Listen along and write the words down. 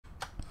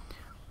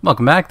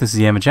Welcome back, this is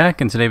Yama,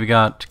 and today we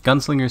got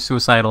Gunslinger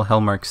Suicidal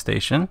Hellmark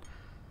Station.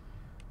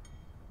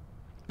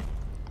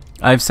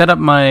 I've set up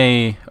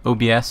my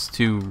OBS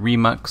to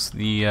remux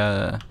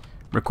the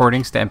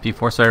recordings to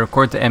MP4, so I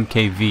record to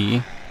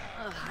MKV,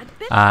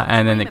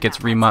 and then it gets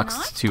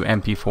remuxed to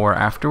MP4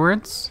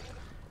 afterwards.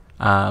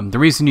 The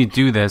reason you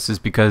do this is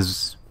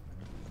because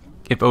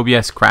if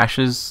OBS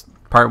crashes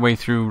partway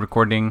through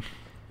recording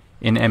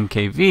in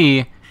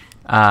MKV,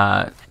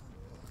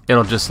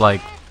 it'll just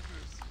like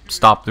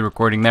stop the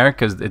recording there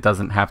because it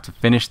doesn't have to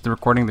finish the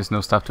recording. There's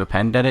no stuff to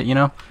append edit, you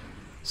know?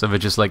 So if it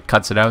just like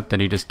cuts it out, then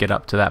you just get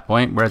up to that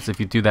point. Whereas if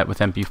you do that with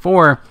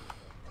MP4,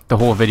 the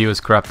whole video is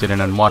corrupted and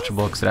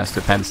unwatchable because it has to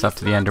append stuff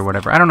to the end or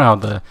whatever. I don't know how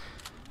the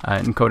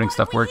encoding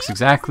stuff works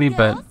exactly,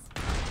 but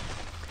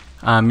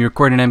you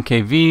record in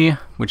MKV,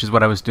 which is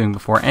what I was doing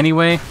before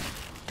anyway,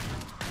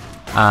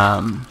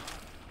 because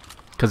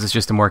it's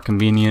just a more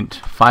convenient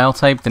file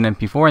type than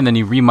MP4, and then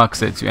you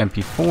remux it to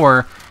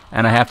MP4.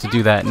 And I have to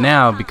do that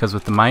now because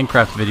with the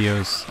Minecraft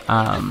videos,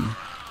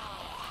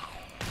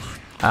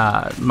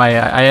 I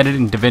edit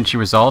in DaVinci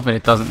Resolve and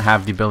it doesn't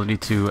have the ability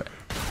to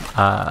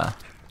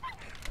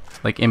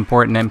like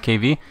import in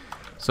MKV.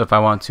 So if I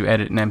want to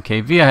edit in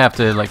MKV, I have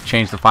to like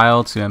change the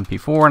file to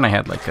MP4, and I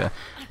had like a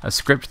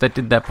script that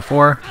did that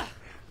before.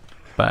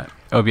 But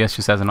OBS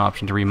just has an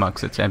option to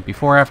remux it to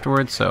MP4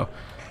 afterwards, so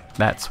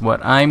that's what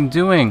I'm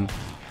doing.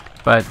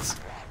 But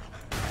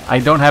I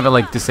don't have it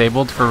like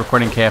disabled for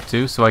recording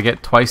KF2, so I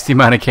get twice the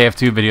amount of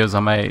KF2 videos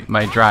on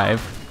my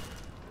drive,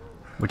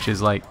 which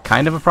is like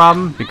kind of a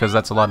problem because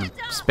that's a lot of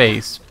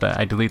space, but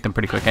I delete them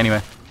pretty quick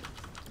anyway,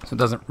 so it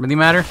doesn't really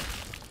matter.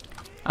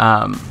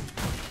 But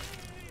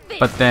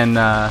then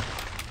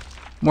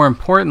more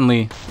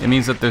importantly, it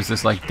means that there's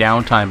this like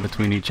downtime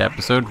between each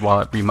episode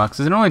while it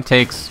remuxes. It only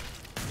takes,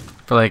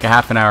 for like a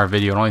half an hour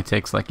video, it only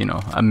takes like, you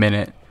know, a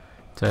minute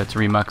to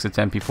remux it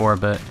to MP4,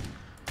 but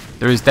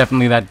there is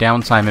definitely that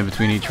downtime in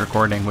between each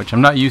recording, which I'm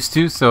not used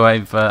to, so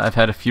I've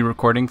had a few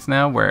recordings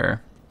now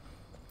where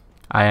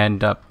I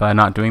end up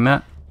not doing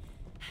that.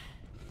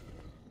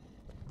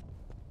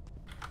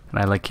 And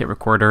I like hit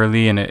record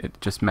early and it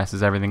just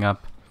messes everything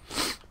up,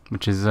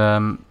 which is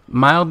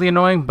mildly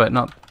annoying, but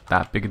not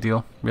that big a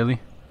deal, really.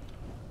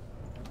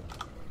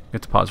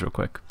 Get to pause real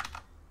quick.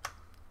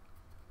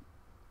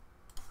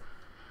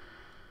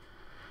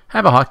 I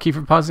have a hotkey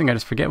for pausing, I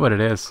just forget what it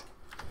is.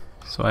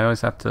 So I always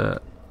have to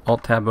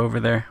Alt-tab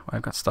over there.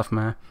 I've got stuff in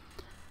my...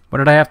 What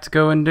did I have to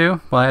go and do?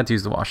 Well, I had to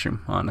use the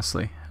washroom,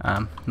 honestly.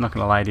 I'm not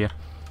going to lie to you.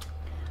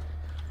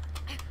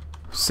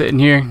 Sitting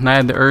here, and I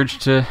had the urge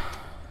to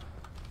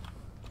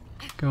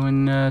go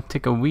and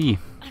take a wee.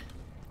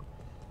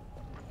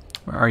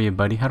 Where are you,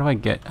 buddy? How do I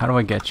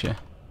get you?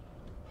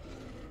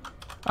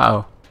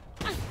 Uh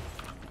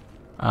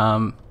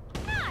oh.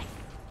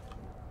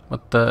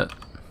 What the...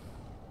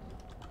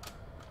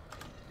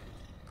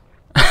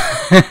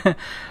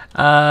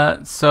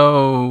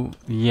 So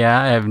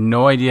yeah, I have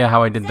no idea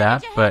how I did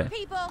that, but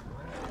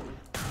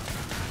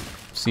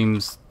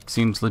seems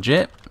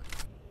legit.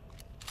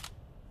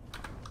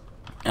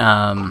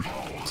 So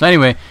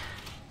anyway,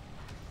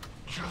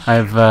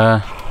 I've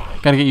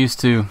got to get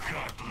used to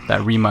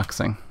that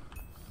remuxing.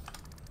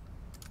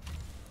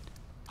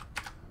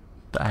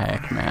 The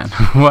heck, man.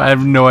 I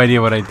have no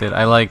idea what I did.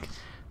 I like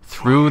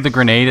threw the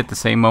grenade at the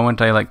same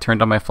moment I like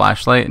turned on my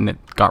flashlight and it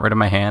got rid of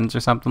my hands or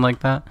something like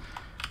that.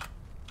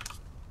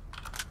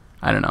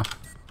 I don't know.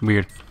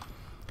 Weird.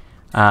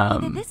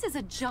 This is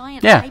a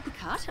giant yeah. paper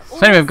cut. So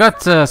anyway, I've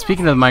got,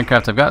 speaking of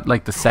Minecraft, I've got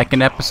like the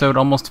second episode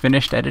almost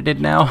finished edited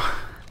now.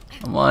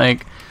 I'm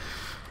like,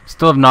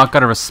 still have not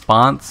got a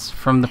response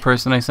from the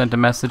person I sent a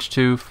message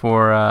to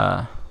for,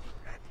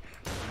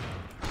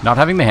 not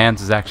having the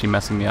hands is actually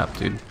messing me up,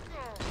 dude.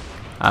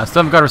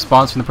 Still haven't got a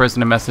response from the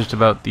person I messaged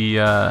about the,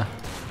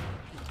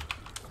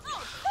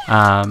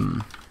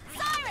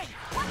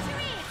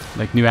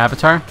 like new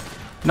avatar.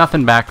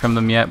 Nothing back from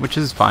them yet, which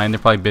is fine. They're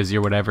probably busy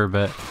or whatever,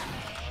 but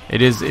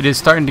it is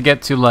starting to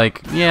get to like,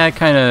 yeah, I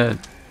kind of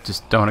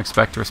just don't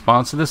expect a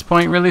response at this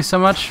point really so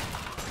much.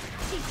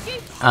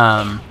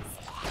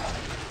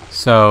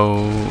 So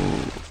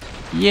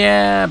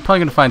yeah, I'm probably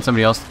gonna find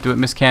somebody else to do it.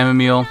 Miss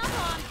Chamomile,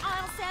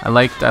 I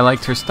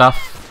liked her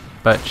stuff,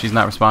 but she's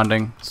not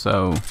responding,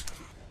 so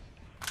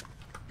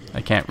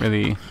I can't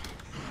really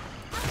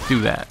do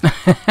that,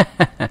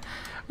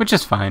 which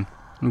is fine.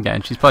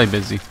 Again, she's probably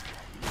busy.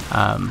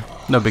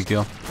 No big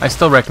deal. I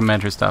still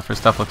recommend her stuff. Her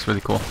stuff looks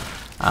really cool.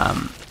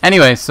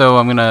 Anyway, so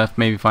I'm gonna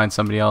maybe find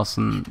somebody else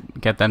and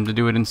get them to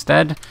do it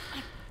instead.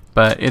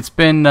 But it's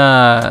been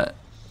kind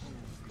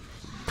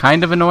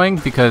of annoying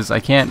because I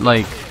can't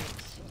like,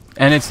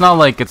 and it's not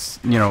like it's,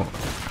 you know,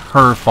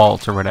 her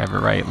fault or whatever,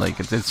 right? Like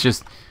it's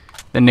just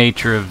the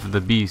nature of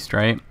the beast,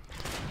 right?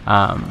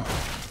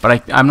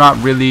 But I'm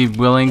not really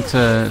willing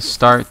to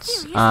start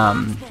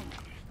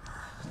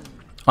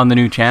on the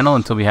new channel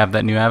until we have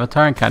that new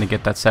avatar and kind of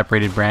get that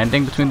separated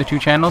branding between the two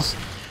channels,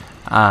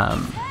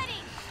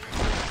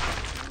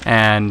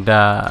 and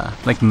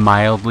like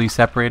mildly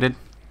separated,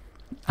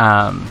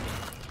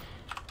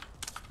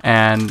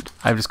 and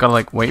I've just gotta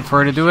like wait for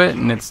her to do it,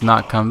 and it's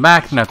not coming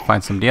back, and I have to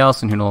find somebody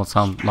else, and who knows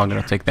how long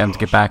it'll take them to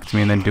get back to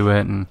me and then do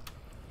it, and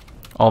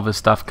all this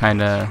stuff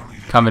kind of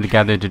coming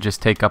together to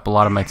just take up a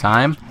lot of my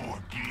time,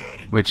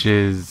 which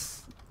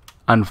is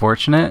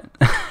unfortunate,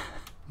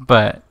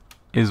 but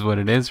is what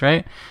it is,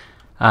 right?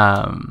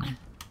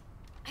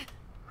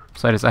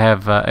 So I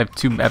have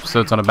 2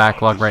 episodes on a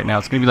backlog right now.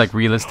 It's gonna be like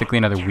realistically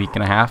another week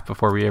and a half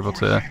before we're able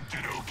to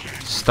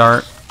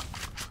start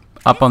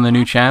up on the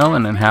new channel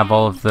and then have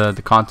all of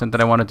the content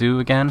that I want to do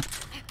again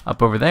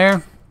up over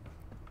there.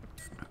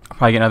 I'll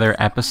probably get another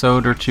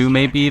episode or 2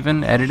 maybe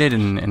even edited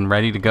and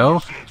ready to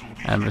go.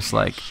 And I'm just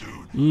like,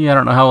 yeah, I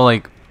don't know how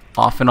like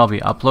often I'll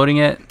be uploading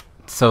it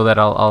so that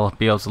I'll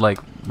be able to like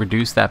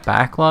reduce that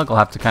backlog. I'll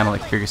have to kind of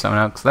like figure something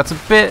out, because that's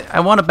a bit, I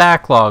want a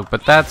backlog,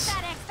 but that's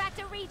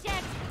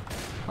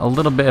a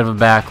little bit of a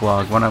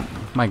backlog.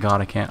 My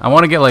god, I can't. I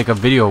want to get like a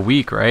video a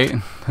week, right?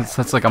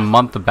 That's like a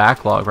month of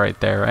backlog right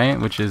there, right?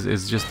 Which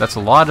is just, that's a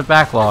lot of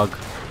backlog.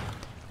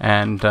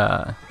 And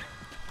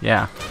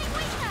yeah.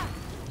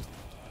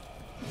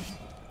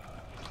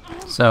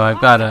 So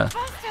I've got to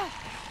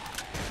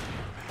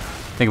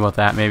think about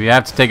that. Maybe I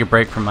have to take a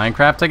break from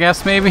Minecraft, I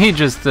guess, maybe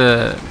just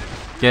to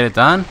get it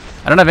done.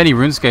 I don't have any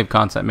RuneScape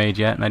content made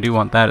yet, and I do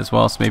want that as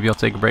well, so maybe I'll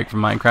take a break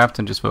from Minecraft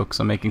and just focus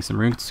on making some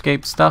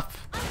RuneScape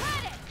stuff.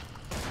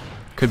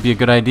 Could be a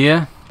good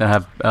idea to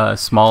have a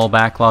small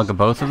backlog of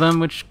both of them,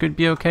 which could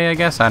be okay, I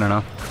guess. I don't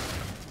know.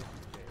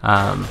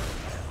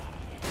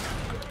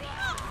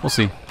 We'll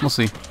see. We'll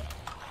see.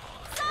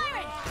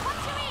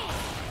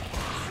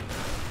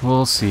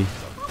 We'll see.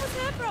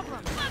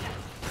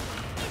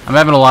 I'm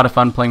having a lot of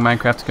fun playing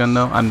Minecraft again,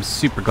 though. I'm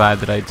super glad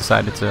that I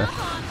decided to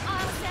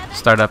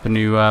start up a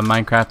new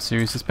Minecraft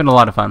series. It's been a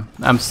lot of fun.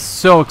 I'm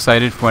so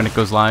excited for when it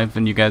goes live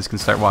and you guys can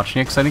start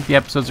watching it, because I think the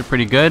episodes are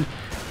pretty good.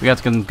 We got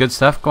some good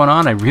stuff going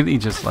on. I really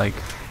just like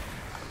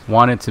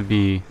want it to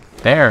be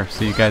there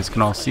so you guys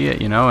can all see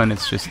it, you know, and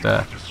it's just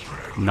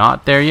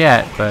not there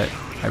yet, but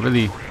I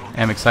really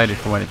am excited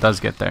for when it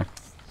does get there,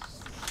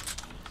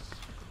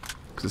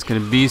 because it's gonna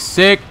be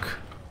sick.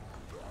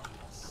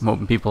 I'm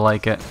hoping people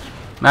like it.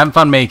 I'm having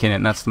fun making it,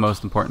 and that's the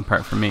most important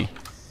part for me.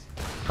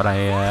 But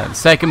the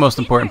second most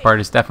important part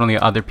is definitely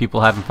other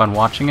people having fun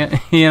watching it,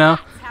 you know.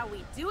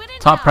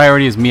 Top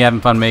priority is me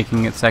having fun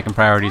making it. Second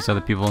priority is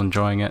other people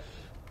enjoying it.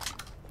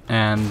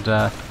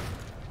 And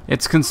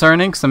it's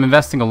concerning because I'm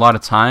investing a lot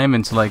of time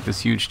into like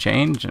this huge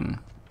change, and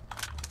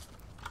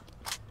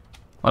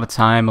a lot of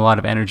time, a lot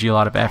of energy, a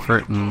lot of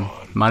effort and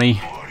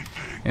money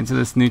into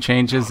this new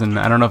changes, and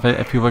I don't know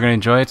if people are going to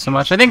enjoy it so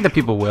much. I think that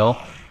people will.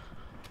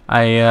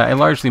 I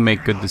largely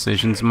make good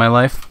decisions in my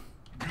life.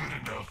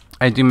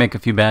 I do make a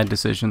few bad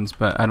decisions,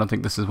 but I don't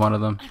think this is one of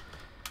them.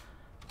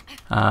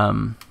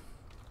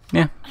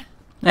 Yeah.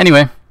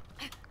 Anyway,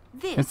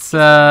 it's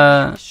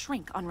just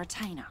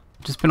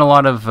been a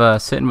lot of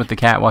sitting with the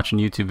cat watching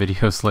YouTube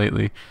videos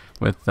lately,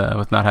 with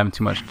not having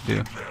too much to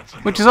do,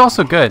 which is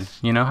also good.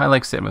 You know, I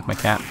like sitting with my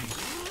cat.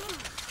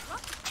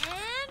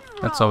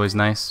 That's always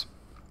nice.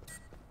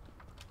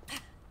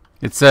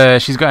 It's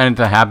she's gotten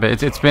into the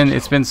habit. It's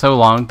been so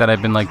long that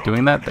I've been like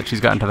doing that she's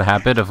gotten into the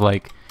habit of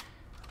like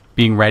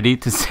being ready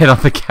to sit on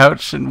the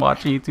couch and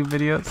watch YouTube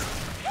videos.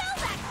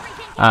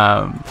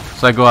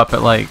 So I go up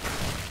at like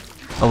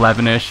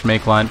 11ish,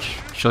 make lunch.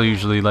 She'll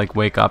usually like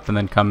wake up and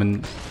then come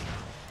and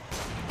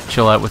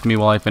chill out with me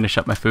while I finish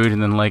up my food,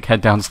 and then like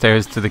head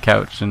downstairs to the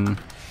couch and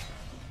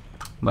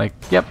like,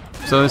 yep.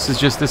 So this is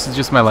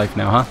just my life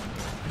now, huh?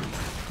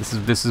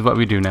 This is what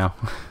we do now.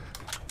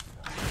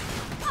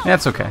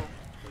 That's okay.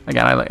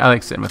 Again, I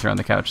like sitting with her on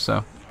the couch,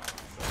 so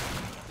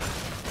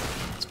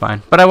it's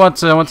fine. But I want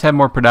to have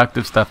more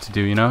productive stuff to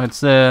do. You know,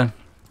 it's a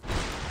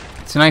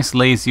nice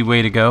lazy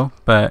way to go,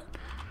 but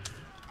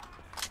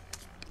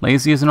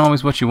lazy isn't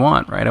always what you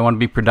want, right? I want to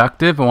be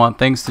productive. I want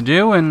things to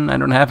do, and I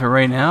don't have it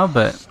right now,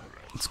 but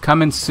it's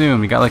coming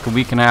soon. We got like a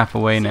week and a half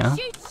away now.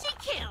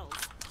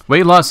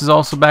 Weight loss is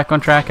also back on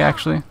track,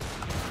 actually.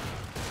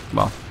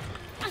 Well,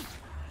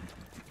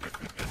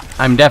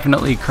 I'm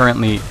definitely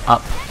currently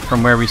up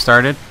from where we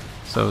started.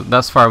 So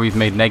thus far we've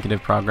made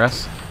negative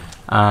progress,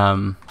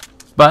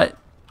 but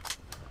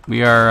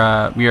we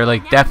are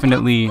like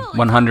definitely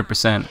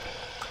 100%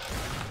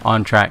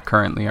 on track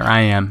currently, or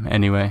I am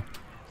anyway,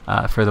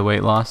 for the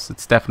weight loss.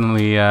 It's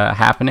definitely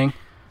happening,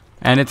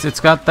 and it's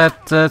got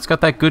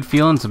that good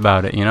feelings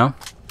about it, you know.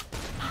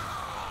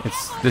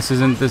 This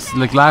isn't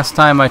like last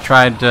time I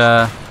tried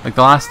like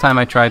the last time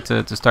I tried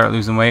to start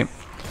losing weight.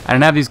 I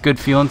didn't have these good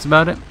feelings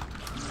about it.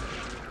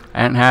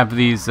 I didn't have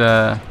these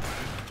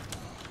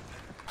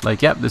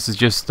like, yep, this is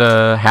just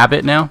a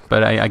habit now,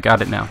 but I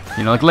got it now.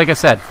 You know, like I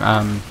said,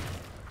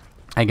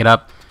 I get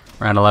up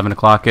around 11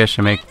 o'clock-ish,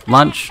 I make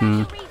lunch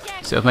and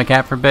sit with my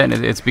cat for a bit, and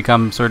it's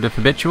become sort of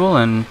habitual,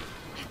 and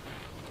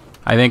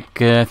I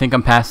think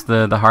I'm past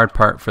the hard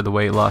part for the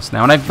weight loss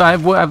now. And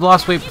I've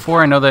lost weight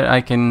before. I know that I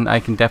can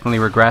definitely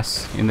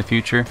regress in the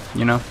future,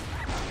 you know.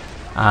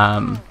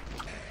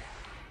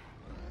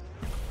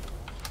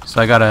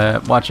 So I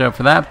gotta watch out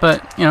for that,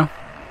 but you know,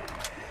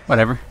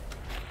 whatever.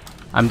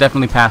 I'm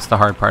definitely past the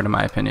hard part in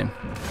my opinion.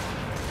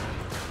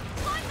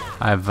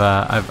 I've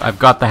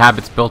got the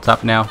habits built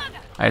up now.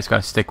 I just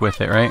gotta stick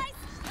with it, right?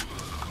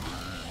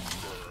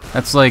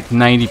 That's like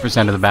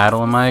 90% of the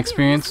battle in my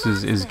experience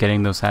is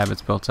getting those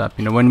habits built up.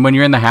 You know, when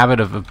you're in the habit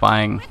of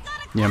buying,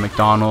 you know,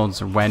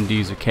 McDonald's or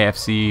Wendy's or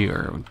KFC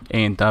or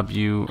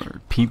A&W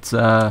or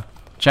pizza,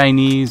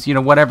 Chinese, you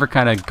know, whatever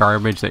kind of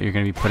garbage that you're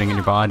going to be putting in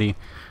your body.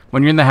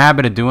 When you're in the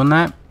habit of doing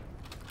that,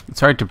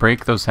 it's hard to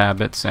break those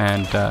habits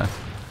and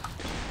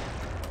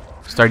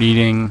start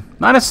eating,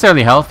 not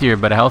necessarily healthier,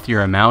 but a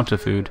healthier amount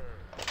of food.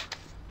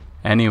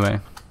 Anyway.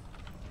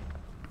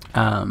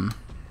 I've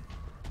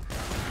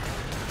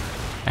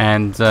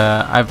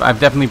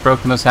definitely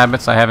broken those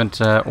habits. I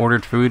haven't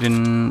ordered food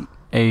in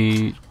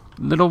a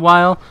little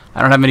while.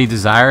 I don't have any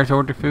desire to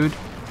order food.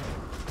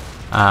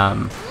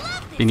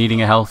 Been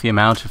eating a healthy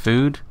amount of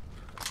food.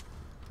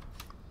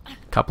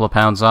 Couple of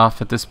pounds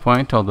off at this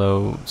point,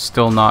 although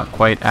still not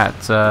quite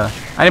at I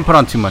didn't put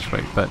on too much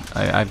weight, but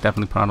I've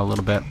definitely put on a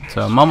little bit.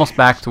 So I'm almost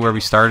back to where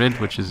we started,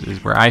 which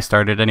is where I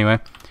started anyway,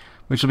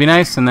 which will be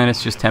nice. And then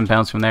it's just 10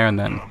 pounds from there, and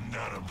then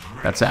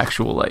that's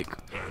actual like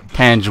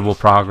tangible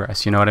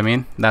progress, you know what I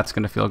mean? That's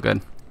gonna feel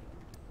good.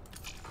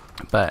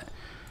 But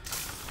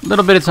a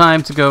little bit of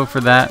time to go for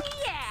that.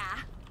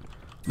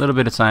 A little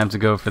bit of time to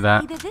go for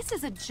that. This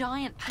is a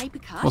giant paper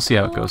cut. We'll see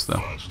how it goes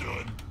though.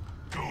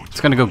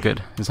 It's gonna go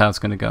good, is how it's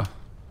gonna go.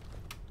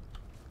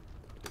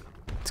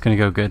 It's gonna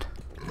go good.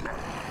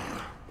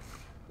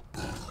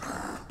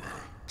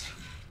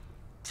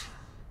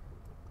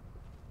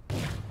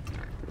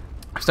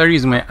 I started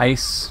using my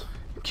ice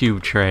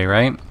cube tray,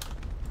 right?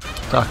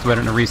 Talked about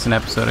it in a recent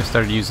episode. I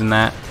started using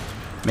that,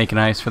 making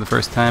ice for the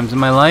first times in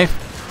my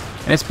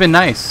life, and it's been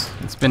nice.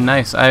 It's been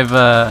nice. I've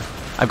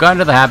gotten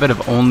into the habit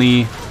of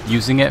only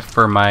using it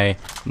for my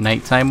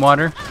nighttime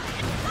water.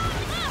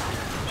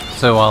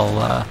 So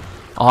I'll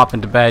hop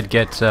into bed,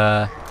 get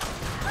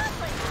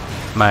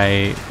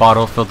my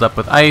bottle filled up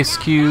with ice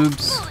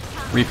cubes,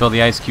 refill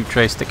the ice cube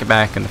tray, stick it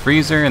back in the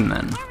freezer, and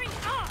then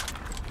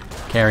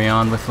carry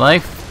on with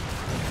life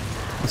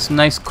with some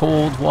nice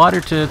cold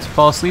water to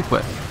fall asleep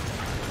with.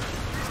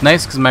 It's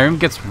nice because my room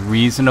gets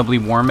reasonably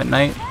warm at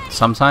night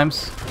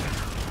sometimes,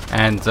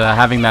 and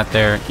having that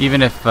there,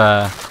 even if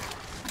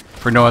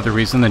for no other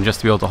reason than just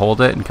to be able to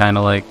hold it and kind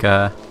of like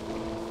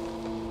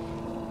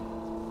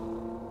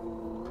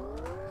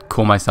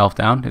cool myself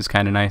down, is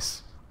kind of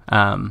nice.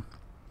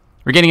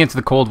 We're getting into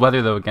the cold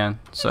weather though again,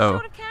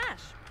 so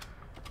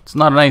it's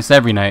not nice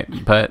every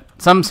night, but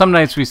some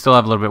nights we still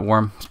have a little bit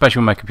warm,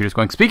 especially when my computer's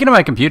going. Speaking of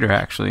my computer,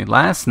 actually,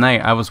 last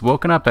night I was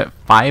woken up at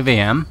 5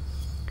 a.m.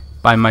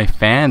 by my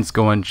fans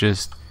going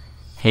just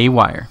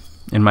haywire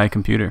in my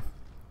computer.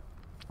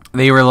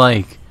 They were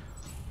like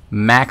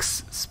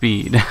max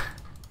speed.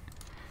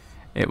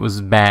 It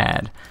was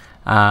bad.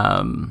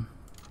 Yeah,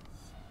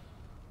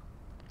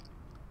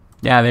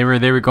 they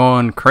were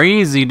going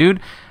crazy, dude.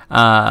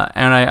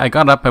 And I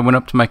got up, I went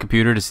up to my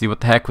computer to see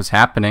what the heck was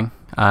happening.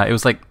 It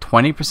was like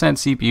 20%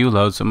 CPU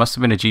load, so it must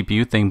have been a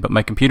GPU thing, but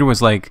my computer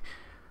was like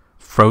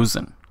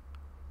frozen.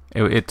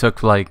 It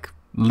took like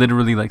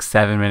literally like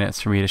 7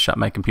 minutes for me to shut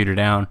my computer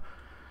down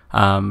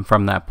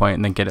from that point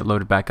and then get it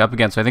loaded back up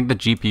again. So I think the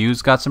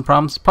GPU's got some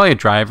problems. Probably a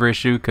driver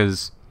issue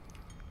because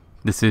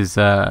this is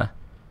an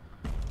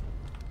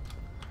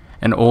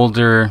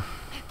older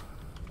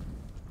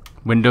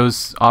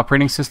Windows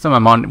operating system.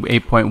 I'm on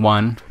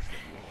 8.1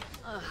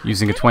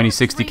 using a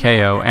 2060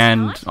 KO,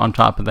 and on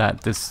top of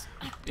that, this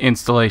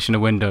installation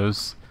of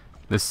Windows,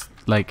 this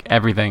like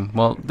everything.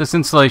 Well, this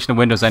installation of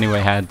Windows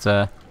anyway has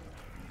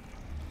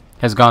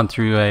gone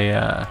through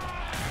a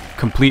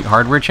complete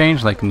hardware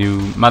change, like new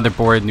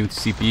motherboard, new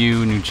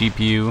CPU, new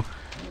GPU,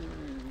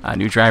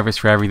 new drivers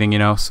for everything, you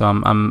know. So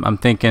I'm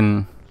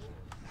thinking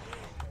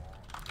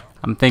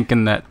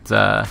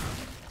that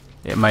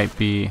it might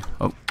be.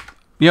 Oh,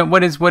 yeah.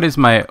 What is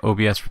my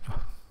OBS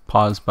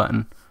pause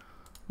button?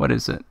 What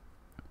is it?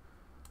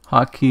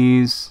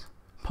 Hotkeys.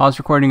 Pause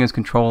recording is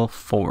Control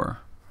 4.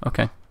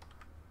 Okay.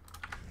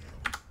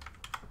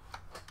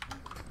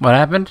 What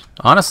happened?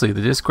 Honestly,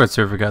 the Discord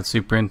server got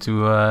super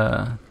into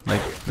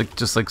like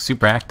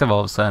super active all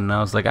of a sudden. I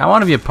was like, I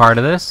want to be a part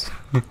of this.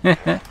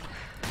 I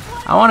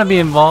want to be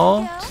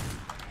involved.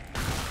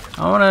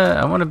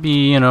 I want to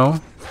be, you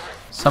know,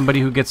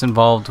 somebody who gets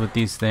involved with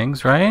these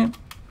things, right?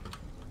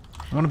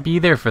 I want to be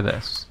there for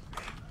this.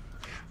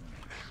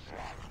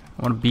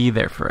 I want to be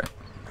there for it.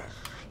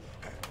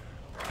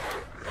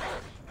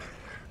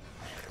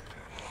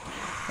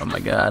 Oh my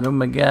god, oh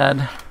my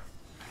god.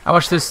 I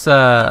watched this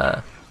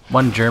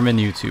one German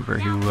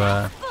YouTuber who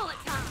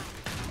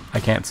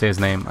I can't say his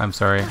name, I'm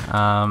sorry.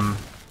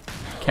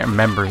 Can't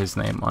remember his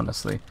name,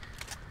 honestly.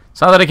 It's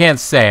not that I can't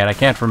say it, I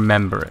can't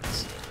remember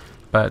it.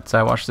 But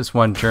I watched this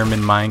one German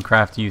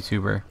Minecraft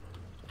YouTuber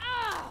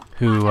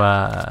who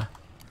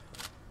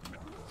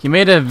he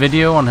made a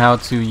video on how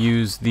to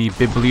use the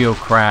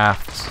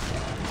Bibliocraft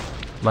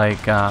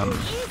like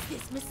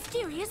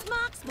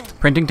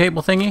printing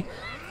table thingy.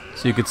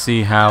 So you could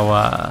see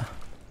how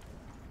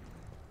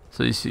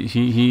So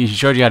he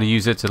showed you how to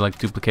use it to like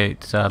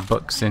duplicate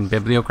books in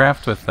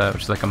Bibliocraft with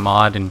which is like a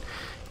mod, and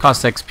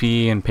costs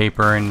XP and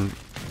paper and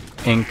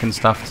ink and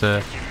stuff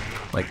to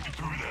like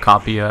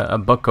copy a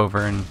book over.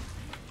 And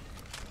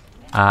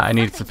I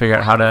needed to figure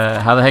out how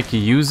the heck you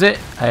use it.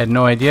 I had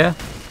no idea,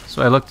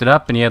 so I looked it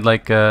up, and he had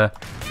like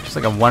just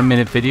like a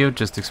 1-minute video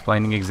just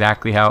explaining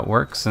exactly how it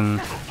works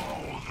and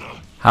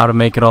how to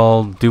make it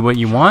all do what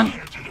you want.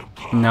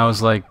 And I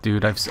was like,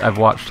 dude, I've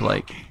watched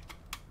like,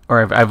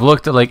 or I've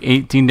looked at like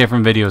 18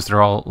 different videos that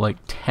are all like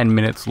 10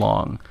 minutes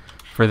long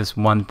for this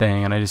one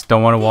thing, and I just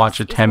don't want to watch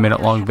a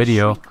 10-minute long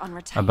video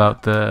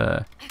about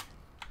the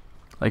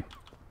like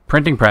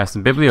printing press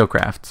and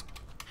Bibliocraft.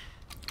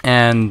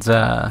 And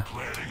I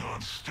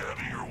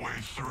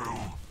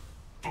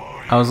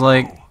was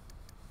like,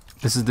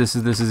 this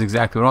is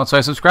exactly what I want. So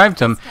I subscribed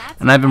to him,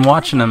 and I've been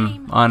watching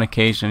him on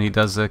occasion. He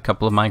does a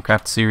couple of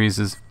Minecraft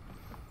series,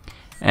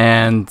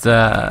 and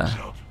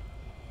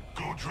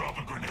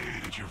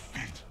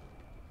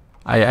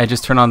I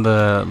just turn on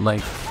the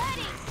like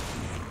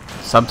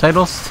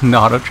subtitles and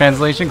auto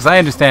translation because I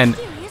understand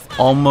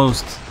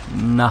almost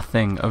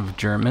nothing of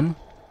German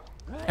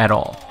at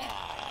all.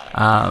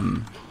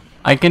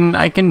 I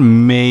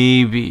can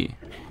maybe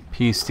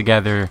piece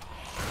together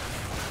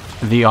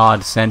the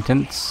odd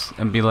sentence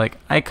and be like,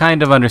 I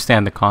kind of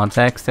understand the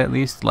context at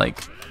least. Like,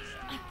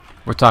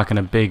 we're talking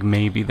a big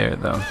maybe there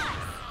though.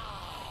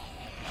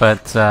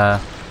 But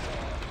I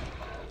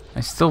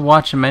still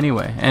watch them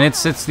anyway, and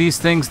it's these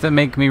things that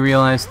make me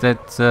realize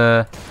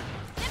that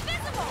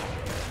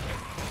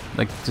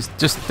like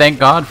just thank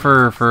God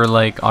for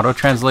like auto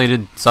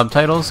translated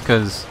subtitles,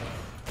 because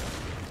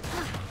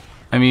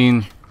I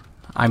mean,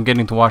 I'm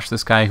getting to watch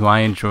this guy who I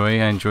enjoy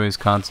his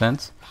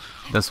content,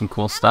 does some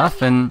cool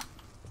stuff, and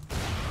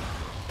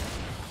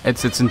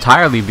it's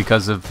entirely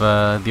because of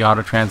the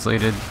auto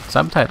translated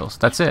subtitles.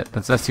 That's it.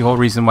 That's the whole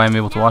reason why I'm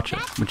able to watch it,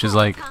 which is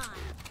like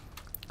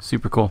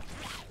super cool,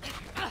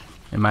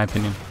 in my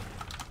opinion.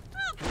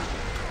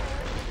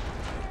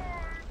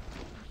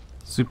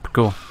 Super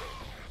cool.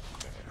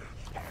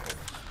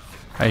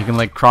 How you can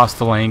like cross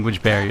the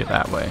language barrier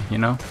that way, you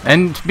know?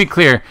 And to be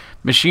clear,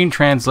 machine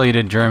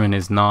translated German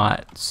is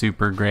not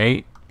super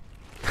great.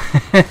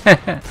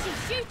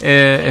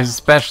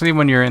 Especially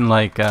when you're in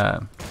like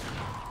a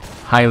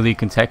highly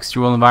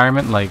contextual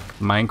environment like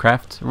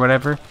Minecraft or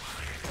whatever.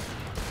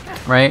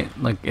 Right?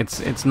 Like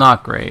it's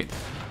not great.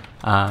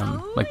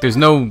 Like there's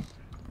no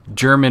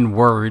German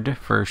word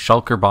for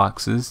shulker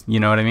boxes, you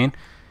know what I mean?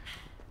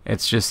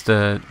 It's just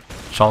a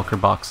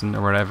shulker boxen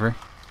or whatever,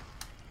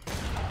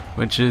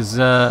 which is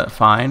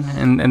fine,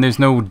 and there's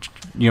no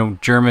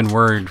German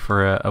word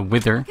for a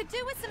wither,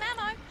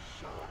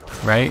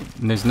 right?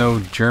 And there's no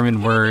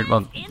German word.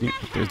 Well,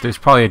 there's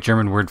probably a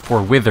German word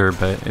for wither,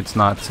 but it's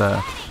not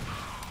the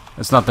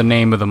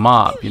name of the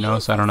mob, you know.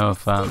 So I don't know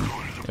if it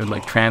would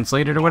like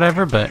translate it or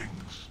whatever, but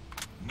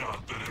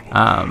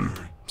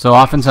so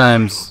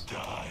oftentimes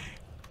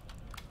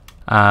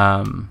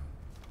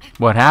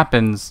what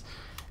happens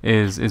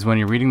is when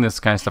you're reading this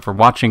kind of stuff or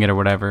watching it or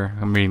whatever,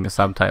 I'm reading the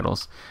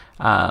subtitles,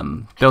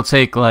 they'll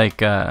take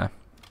like a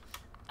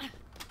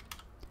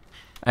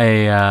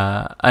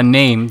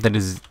name that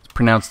is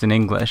pronounced in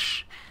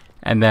English,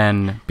 and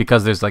then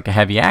because there's like a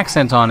heavy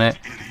accent on it,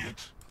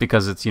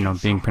 because it's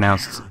being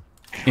pronounced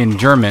in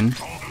German,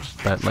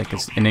 but like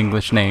it's an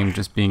English name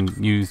just being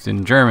used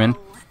in German,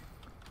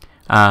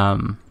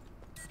 I'd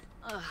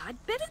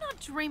better not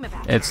dream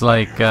about it. it's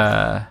like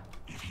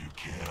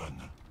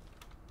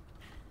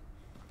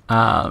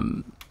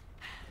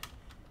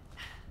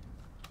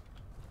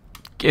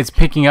it's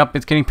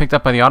getting picked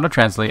up by the auto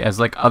translate as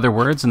like other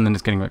words, and then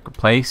it's getting like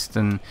replaced,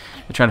 and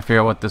they're trying to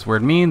figure out what this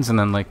word means, and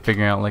then like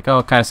figuring out like, oh,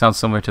 it kind of sounds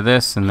similar to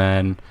this, and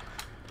then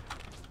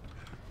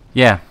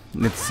yeah,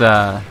 it's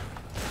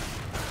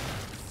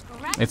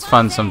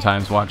fun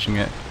sometimes watching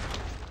it.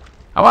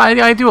 Oh,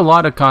 I do a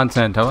lot of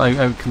content.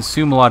 I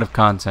consume a lot of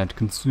content.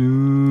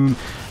 Consume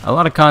a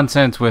lot of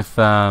content with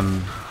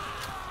in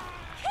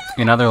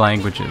other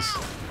languages.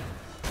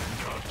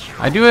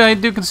 I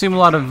do consume a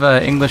lot of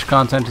English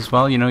content as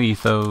well. You know,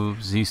 Etho,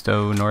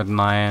 Zisto, Northern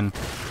Lion.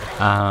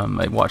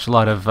 I watch a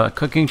lot of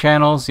cooking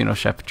channels. You know,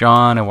 Chef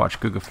John. I watch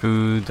Google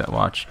Foods. I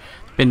watch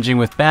Binging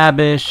with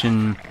Babish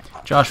and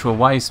Joshua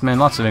Weissman.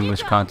 Lots of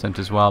English content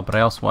as well. But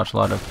I also watch a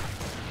lot of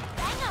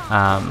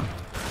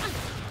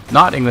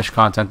not English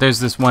content.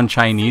 There's this one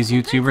Chinese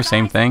YouTuber,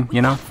 same thing.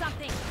 You know,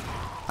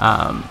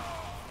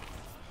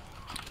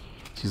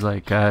 she's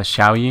like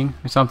Xiaoying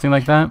or something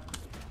like that.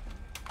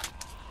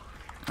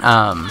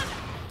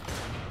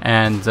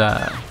 And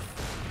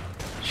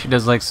she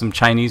does like some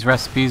Chinese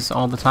recipes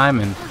all the time,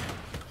 and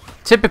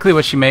typically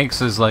what she makes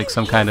is like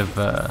some kind of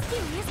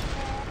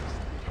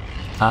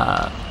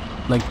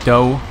like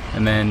dough,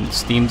 and then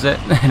steams it,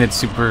 and it's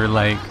super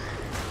like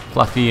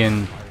fluffy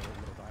and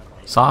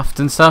soft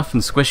and stuff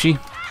and squishy,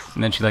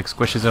 and then she like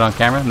squishes it on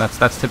camera, and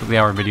that's typically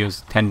how her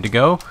videos tend to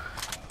go.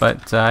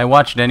 But I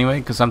watch it anyway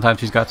because sometimes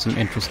she's got some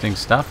interesting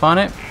stuff on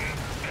it.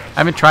 I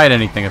haven't tried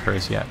anything of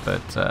hers yet,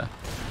 but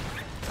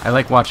I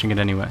like watching it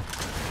anyway.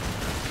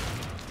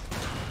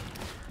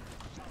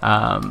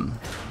 Yeah,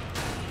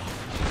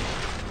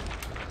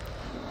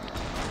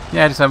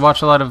 I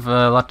watch a lot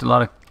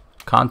of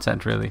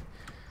content really.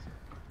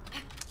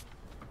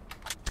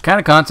 The kind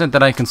of content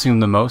that I consume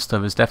the most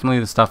of is definitely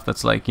the stuff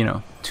that's like, you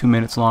know, 2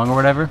 minutes long or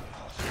whatever.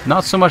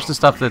 Not so much the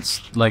stuff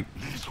that's like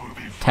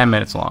 10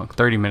 minutes long,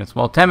 30 minutes.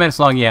 Well, 10 minutes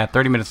long, yeah,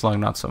 30 minutes long,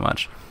 not so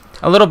much.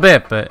 A little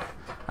bit, but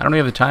I don't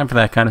have the time for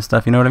that kind of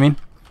stuff, you know what I mean?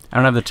 I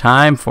don't have the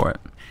time for it.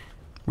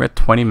 We're at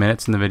 20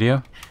 minutes in the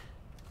video.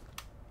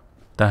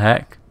 The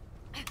heck?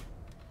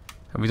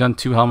 Have we done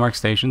 2 Hallmark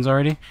stations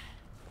already?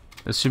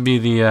 This should be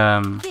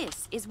the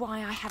This is why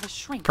I have a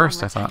shrink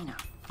first, I thought.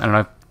 I don't know,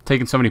 I've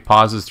taken so many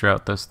pauses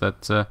throughout this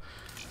that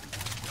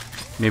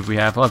maybe we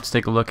have. I'll have to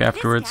take a look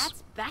afterwards. This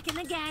cat's back in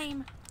the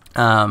game.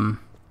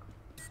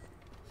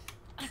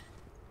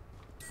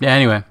 Yeah,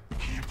 anyway.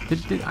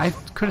 I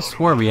could have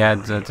swore we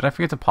had... did I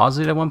forget to pause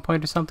it at one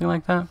point or something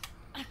like that?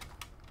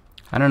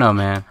 I don't know,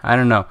 man. I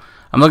don't know.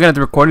 I'm looking at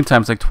the recording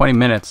time. It's like 20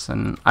 minutes.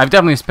 And I've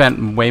definitely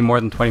spent way more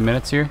than 20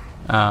 minutes here.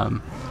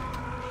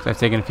 Because I've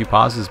taken a few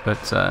pauses.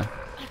 But I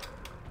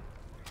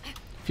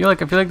feel like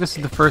this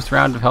is the first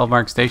round of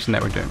Hellmark Station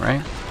that we're doing,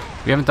 right?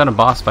 We haven't done a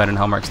boss fight in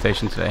Hellmark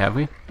Station today, have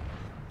we?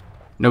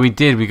 No, we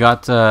did. We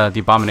got the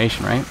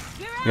Abomination, right?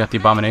 We got the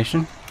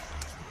Abomination?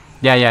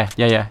 Yeah,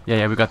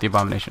 we got the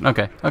Abomination.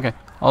 Okay.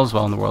 All is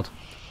well in the world.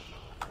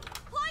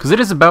 Because it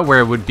is about where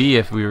it would be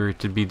if we were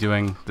to be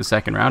doing the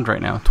second round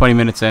right now. 20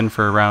 minutes in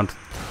for round,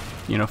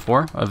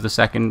 4 of the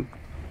second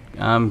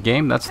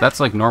game. That's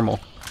like normal.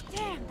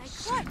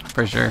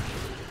 For sure.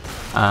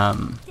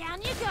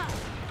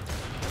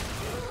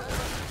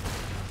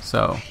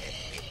 So,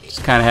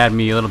 just kind of had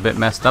me a little bit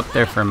messed up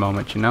there for a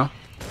moment, you know?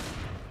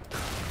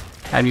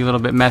 Had me a little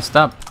bit messed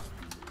up.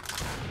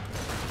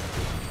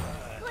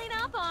 Clean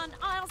up on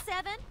aisle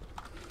 7.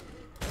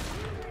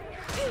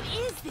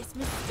 Who is this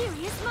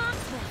mysterious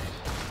marksman?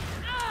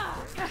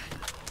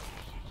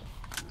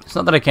 It's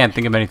not that I can't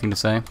think of anything to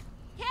say.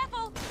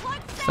 Careful,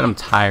 It's that I'm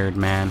tired,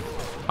 man.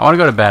 I want to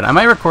go to bed. I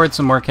might record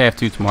some more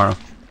KF2 tomorrow.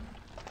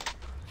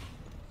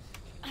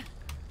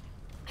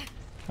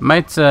 I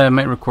might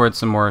record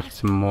some more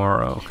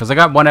tomorrow, because I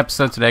got 1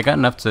 episode today. I got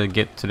enough to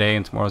get today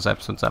and tomorrow's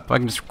episodes up. I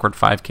can just record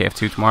 5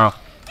 KF2 tomorrow.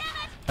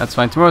 That's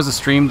fine. Tomorrow's a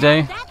stream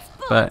day,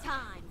 but I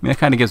mean, that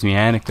kind of gives me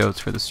anecdotes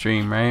for the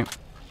stream, right?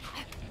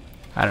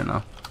 I don't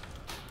know.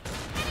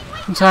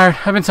 I'm tired.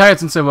 I've been tired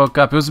since I woke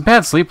up. It was a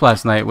bad sleep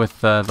last night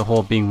with the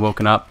whole being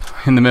woken up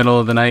in the middle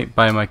of the night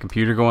by my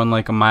computer going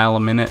like a mile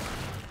a minute,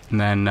 and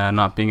then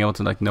not being able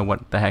to like know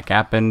what the heck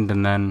happened,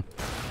 and then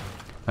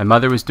my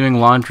mother was doing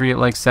laundry at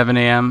like 7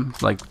 a.m.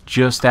 like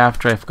just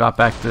after I got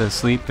back to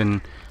sleep,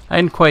 and I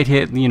didn't quite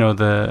hit,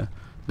 the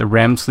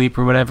REM sleep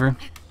or whatever,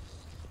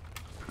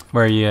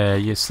 where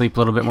you sleep a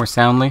little bit more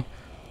soundly.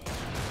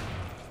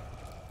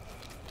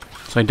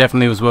 So I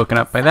definitely was woken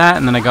up by that,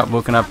 and then I got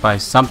woken up by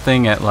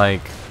something at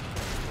like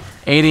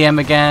 8 a.m.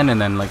 again, and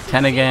then like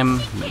 10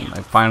 a.m. And I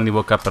finally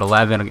woke up at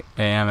 11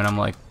 a.m. and I'm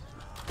like,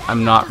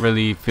 I'm not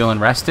really feeling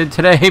rested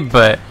today,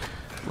 but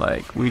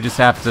like we just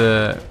have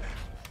to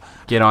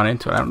get on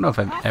into it. I don't know if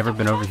I've ever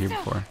been over here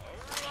before.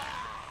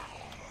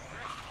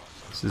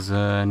 This is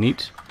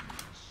neat.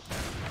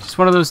 Just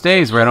one of those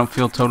days where I don't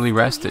feel totally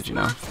rested, you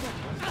know.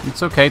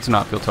 It's okay to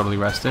not feel totally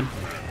rested,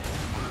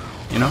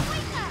 you know.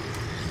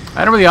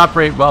 I don't really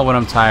operate well when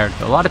I'm tired.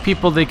 A lot of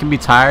people, they can be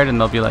tired and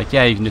they'll be like,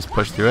 yeah, you can just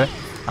push through it.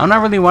 I'm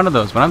not really one of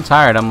those. When I'm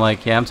tired, I'm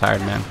like, yeah, I'm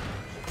tired, man.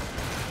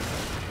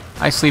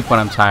 I sleep when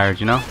I'm tired,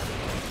 you know.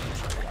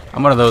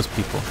 I'm one of those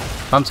people.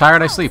 If I'm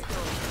tired, I sleep.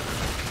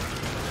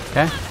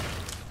 Okay?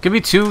 Could be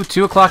 2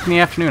 o'clock in the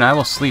afternoon. I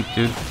will sleep,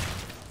 dude.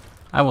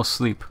 I will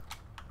sleep.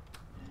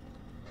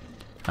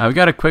 We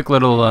got a quick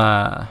little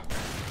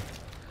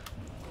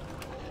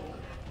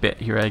bit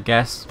here, I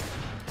guess.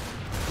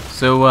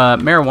 So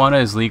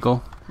marijuana is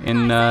legal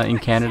in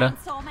Canada,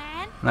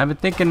 and I've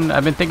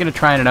been thinking of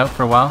trying it out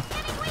for a while.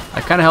 I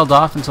kind of held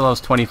off until I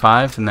was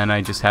 25, and then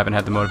I just haven't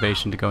had the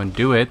motivation to go and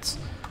do it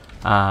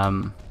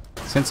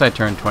since I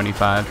turned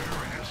 25.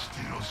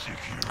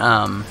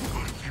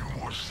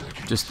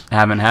 Just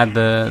haven't had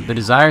the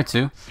desire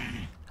to.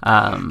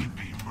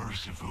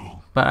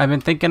 But I've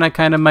been thinking I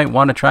kind of might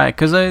want to try it,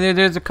 because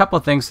there's a couple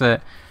of things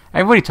that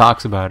everybody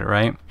talks about it,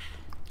 right?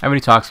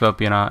 Everybody talks about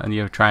being on,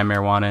 trying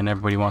marijuana, and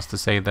everybody wants to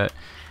say that,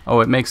 oh,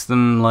 it makes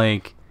them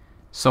like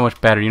so much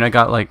better. I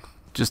got like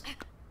just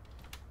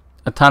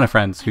a ton of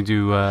friends who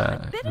do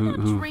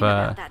who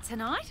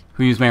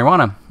use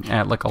marijuana.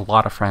 Like a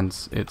lot of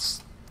friends.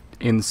 It's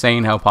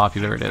insane how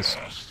popular it is.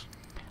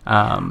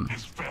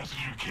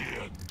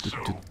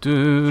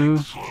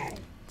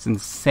 It's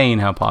insane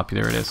how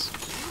popular it is.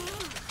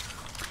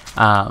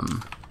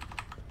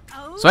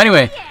 So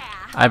anyway,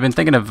 I've been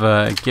thinking of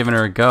giving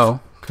her a go,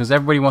 because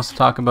everybody wants to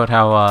talk about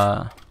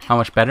how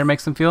much better it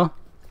makes them feel.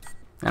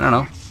 I don't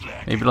know.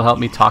 Maybe it'll help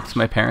me talk to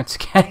my parents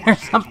again or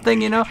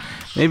something, you know?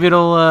 Maybe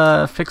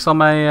it'll fix all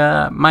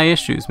my my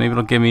issues. Maybe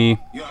it'll give me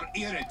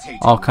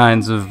all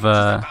kinds of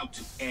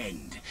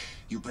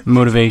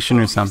motivation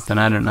or something.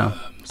 I don't know.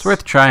 It's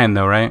worth trying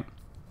though, right?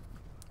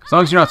 As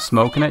long as you're not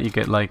smoking it, you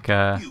get like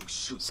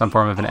some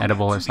form of an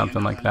edible or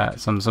something like that.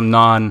 Some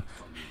non,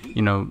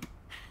 you know,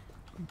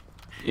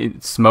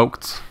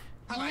 smoked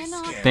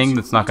thing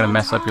that's not going to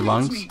mess up your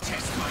lungs.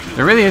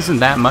 There really isn't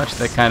that much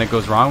that kind of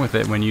goes wrong with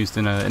it when used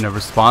in a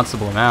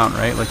responsible amount,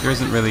 right? Like there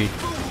isn't really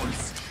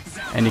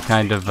any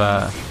kind of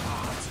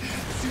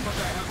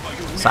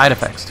side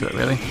effects to it,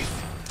 really.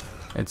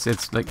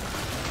 It's like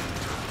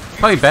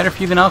probably better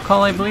for you than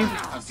alcohol, I believe.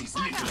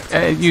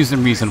 Used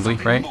them reasonably,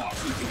 right?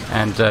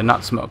 And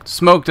not smoked.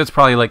 Smoked, it's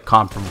probably like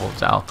comparable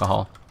to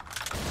alcohol.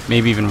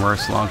 Maybe even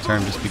worse long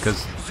term, just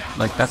because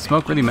like that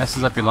smoke really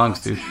messes up your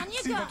lungs, dude.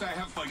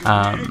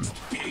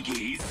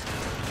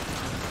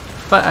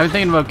 But I'm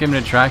thinking about giving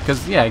it a try,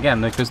 because yeah,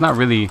 again, like there's not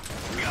really,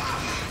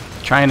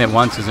 trying it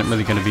once isn't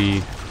really going to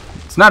be,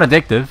 it's not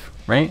addictive,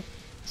 right?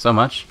 So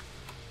much.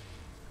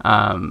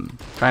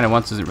 Trying it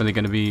once isn't really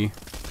going to be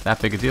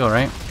that big a deal,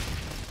 right?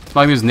 As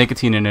long as there's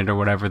nicotine in it or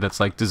whatever that's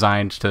like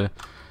designed to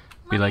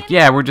be like,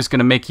 yeah, we're just going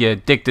to make you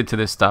addicted to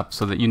this stuff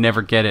so that you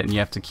never get it and you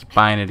have to keep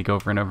buying it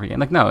over and over again.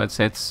 Like, no,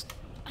 it's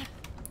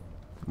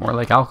more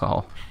like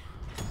alcohol.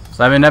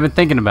 So I've been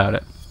thinking about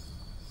it.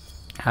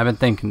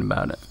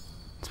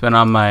 It's been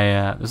on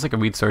my there's like a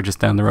weed store just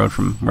down the road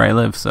from where I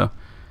live, so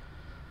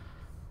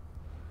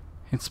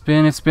it's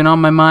been on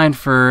my mind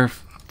for a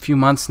few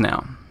months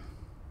now.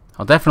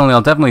 I'll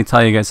definitely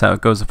tell you guys how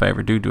it goes if I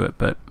ever do it.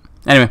 But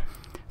anyway,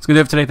 that's gonna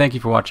do it for today. Thank you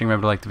for watching.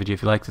 Remember to like the video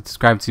if you liked it,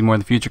 subscribe to see more in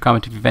the future,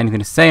 comment if you have anything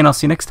to say, and I'll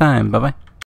see you next time. Bye bye.